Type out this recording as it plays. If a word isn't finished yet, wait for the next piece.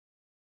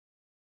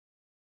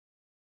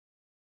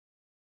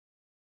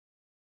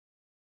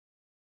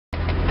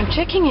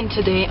checking in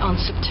today on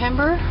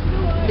September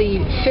the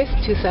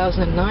 5th,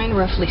 2009,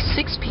 roughly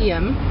 6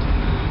 p.m.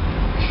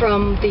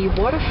 from the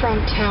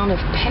waterfront town of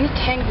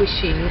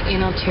Penetanguishene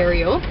in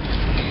Ontario,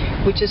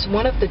 which is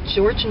one of the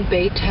Georgian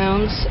Bay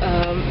towns,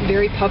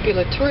 very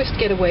popular tourist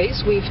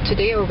getaways. We've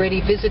today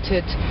already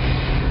visited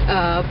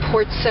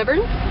Port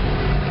Severn,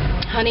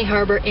 Honey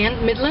Harbour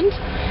and Midland,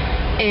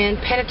 and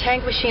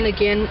Penetanguishene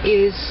again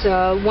is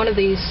one of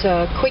these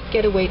quick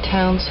getaway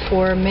towns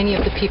for many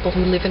of the people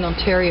who live in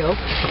Ontario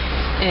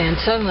and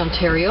southern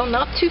Ontario.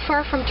 Not too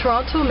far from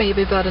Toronto,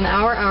 maybe about an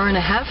hour, hour and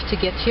a half to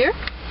get here.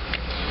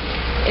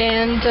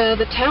 And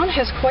the town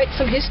has quite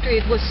some history.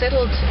 It was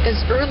settled as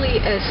early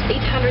as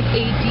 800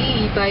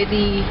 AD by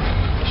the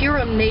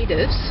Huron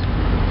natives.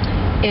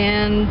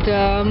 And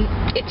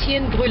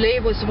Etienne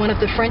Brûlé was one of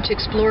the French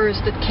explorers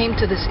that came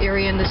to this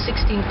area in the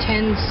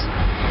 1610s,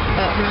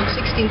 around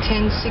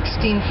 1610,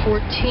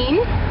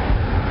 1614.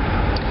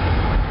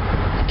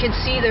 You can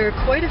see there are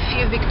quite a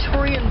few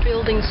Victorian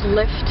buildings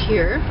left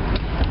here.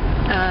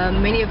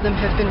 Many of them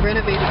have been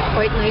renovated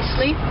quite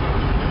nicely.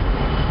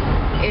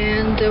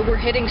 And we're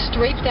heading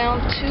straight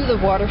down to the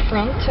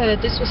waterfront.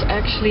 This was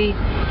actually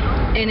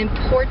an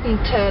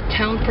important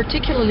town,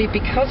 particularly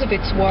because of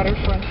its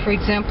waterfront. For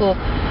example,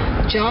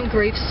 John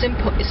Graves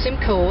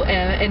Simcoe,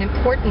 an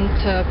important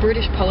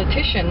British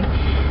politician,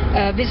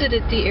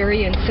 visited the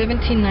area in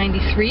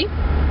 1793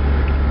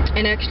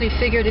 and actually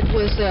figured it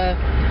was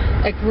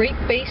a great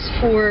base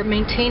for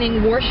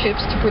maintaining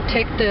warships to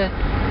protect the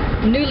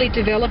newly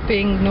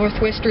developing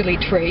northwesterly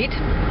trade.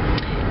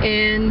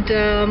 And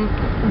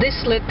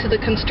this led to the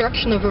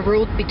construction of a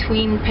road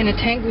between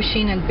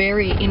Penetanguishene and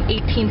Barrie in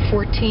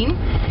 1814,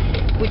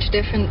 which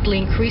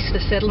definitely increased the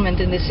settlement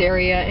in this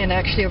area. And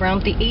actually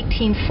around the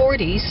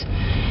 1840s,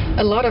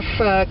 a lot of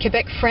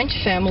Quebec French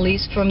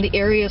families from the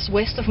areas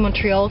west of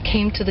Montreal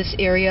came to this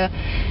area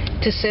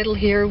to settle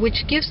here,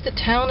 which gives the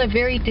town a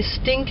very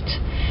distinct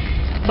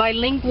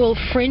bilingual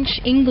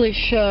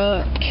French-English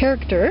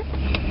character.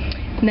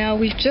 Now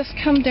we've just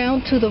come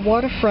down to the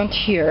waterfront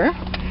here.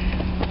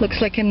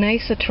 Looks like a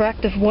nice,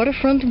 attractive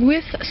waterfront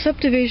with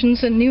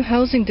subdivisions and new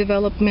housing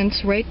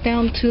developments right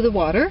down to the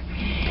water.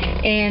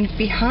 And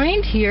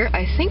behind here,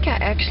 I think I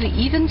actually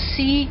even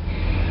see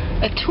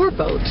a tour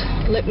boat.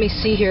 Let me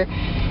see here.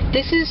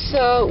 This is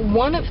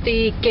one of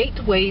the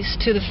gateways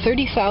to the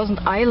 30,000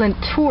 Island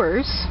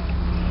tours.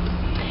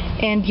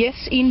 And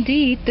yes,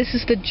 indeed, this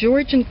is the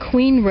Georgian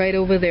Queen right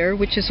over there,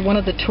 which is one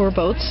of the tour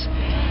boats.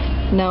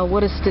 Now,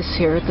 what is this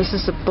here? This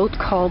is a boat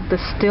called the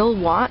Still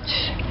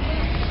Watch.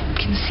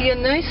 You can see a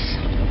nice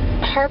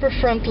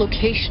harbourfront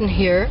location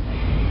here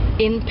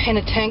in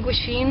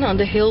Penetanguishene. On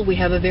the hill we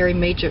have a very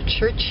major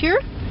church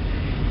here.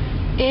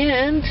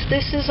 And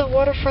this is a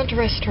waterfront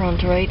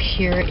restaurant right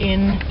here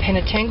in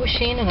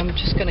Penetanguishene. And I'm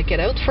just going to get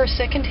out for a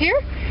second here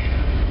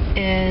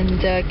and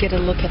get a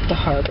look at the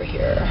harbour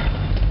here.